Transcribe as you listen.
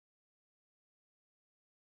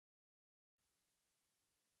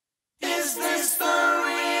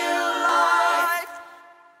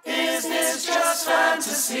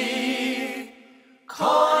fantasy,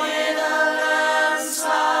 caught in a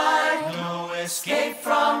landslide, no escape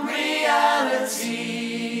from reality.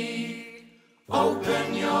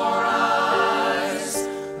 Open your eyes,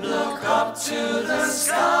 look up to the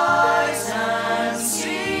skies and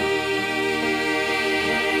see.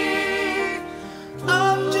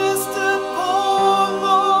 I'm just a poor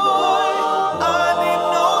boy, I need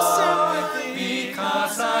no sympathy,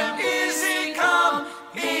 because I'm easy come,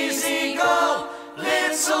 easy go,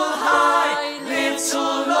 little high,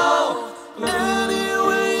 little low.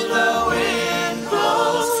 Anyway the wind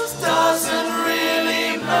blows doesn't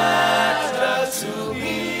really matter to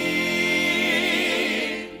me.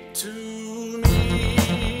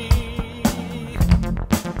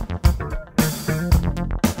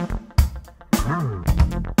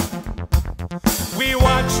 We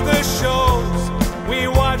watch the shows, we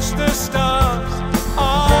watch the stars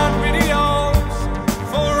on videos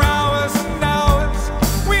for hours and hours.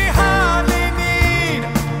 We hardly need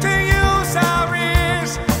to use our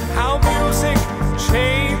ears. How music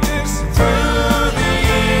changes through the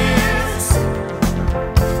years.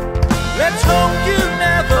 Let's hope you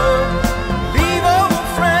never leave, old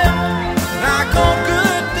friend. Like all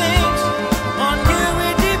good things, on you we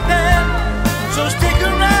depend. So stick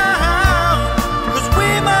around, 'cause we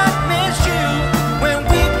might miss you when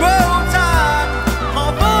we grow tired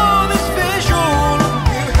of all this visual.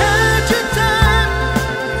 You had your time,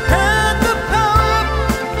 had the power,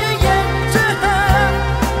 you're yet to have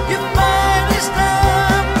your finest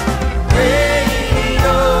time.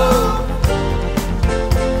 Radio,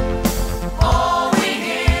 all we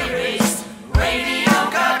hear is Radio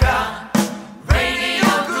Gaga,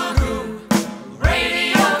 Radio Goo Goo,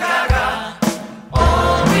 Radio Gaga.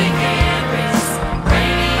 All we hear is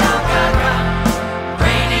Radio Gaga,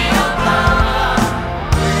 Radio blah.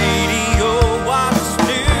 Radio what's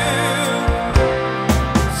new.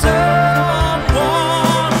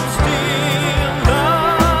 Someone still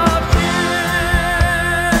loves you.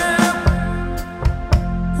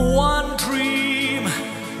 One dream,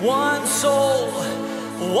 one soul,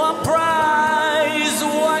 one prize,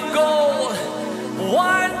 one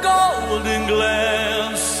golden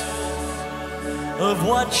glance of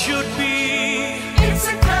what should be. It's a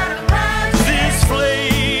kind of magic. This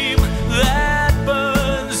flame that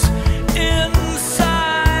burns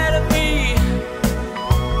inside of me.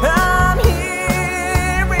 I'm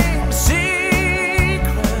hearing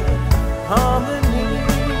secret harmony.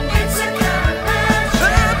 It's a kind of magic.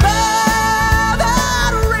 The bell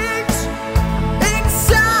that rings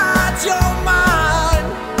inside your mind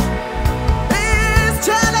is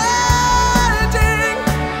challenging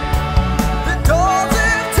the doors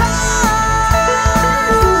of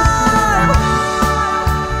time.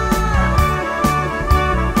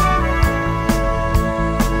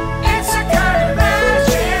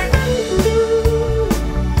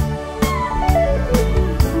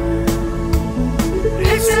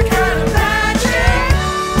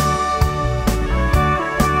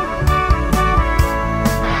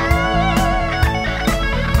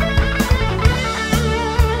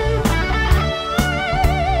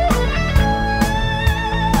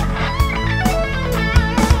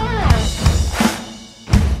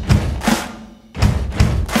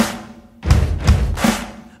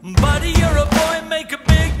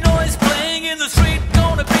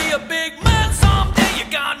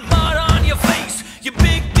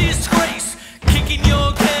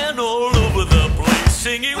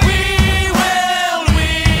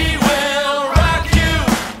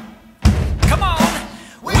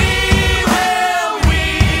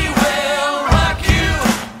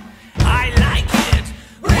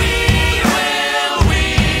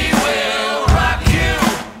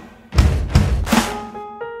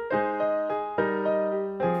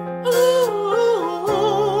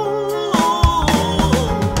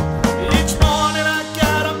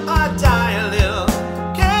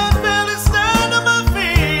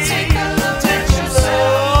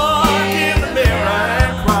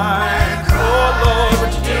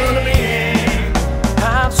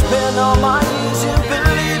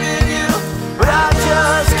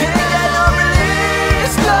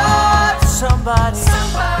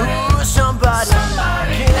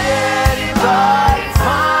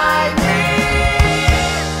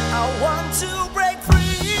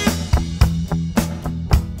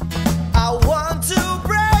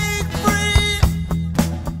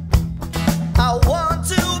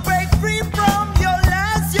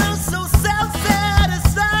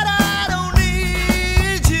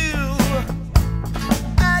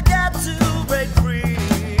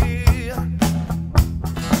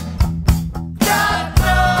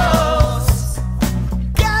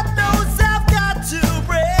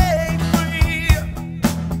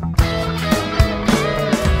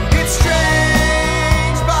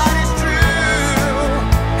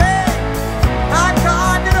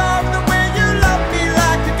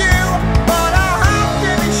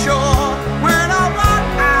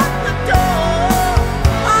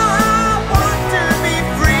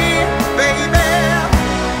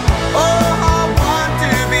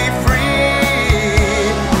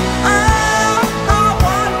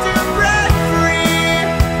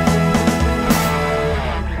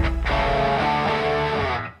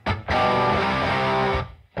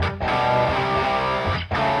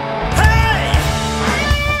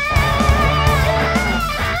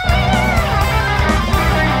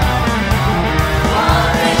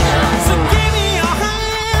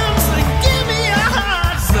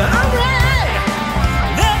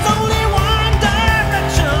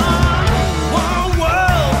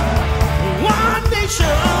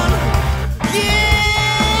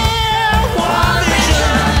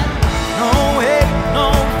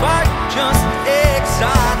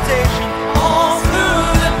 excitation. All through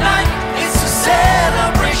the night, it's a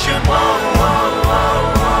celebration. Whoa, whoa, whoa,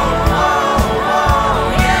 whoa, whoa,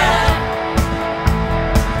 whoa, yeah.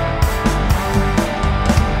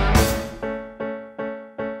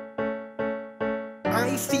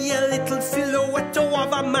 I see a little silhouette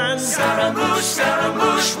of a man. Scaramouche,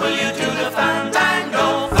 Scaramouche, will you do the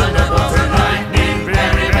fandango? Thunderbolt and lightning,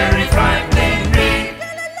 very, very frightening me.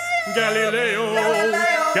 Galileo,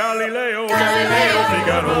 Galileo, Galileo,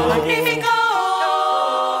 Figaro. Magnifico!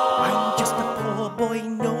 I'm just a poor boy,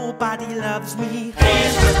 nobody loves me.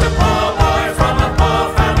 He's just a poor boy from a poor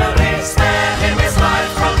family. Spare him his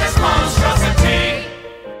life from this monstrosity.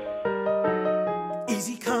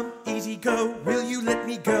 Easy come, easy go, will you let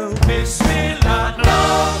me go? Bismillah,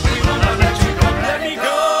 no, we will not let you go. Let me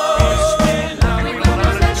go. Bismillah, we will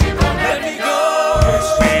not let you go. Let me go.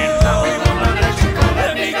 Bismillah, we will not let you go.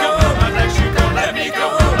 Let me go. Let you go. Let me go.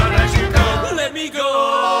 Let you go. Let me go.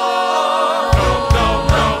 No, no,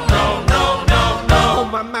 no, no, no, no. Oh,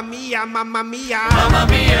 mamma mia, mamma mia. Mamma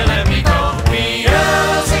mia, let me go.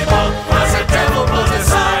 Beelzebub was a devil put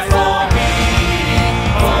aside.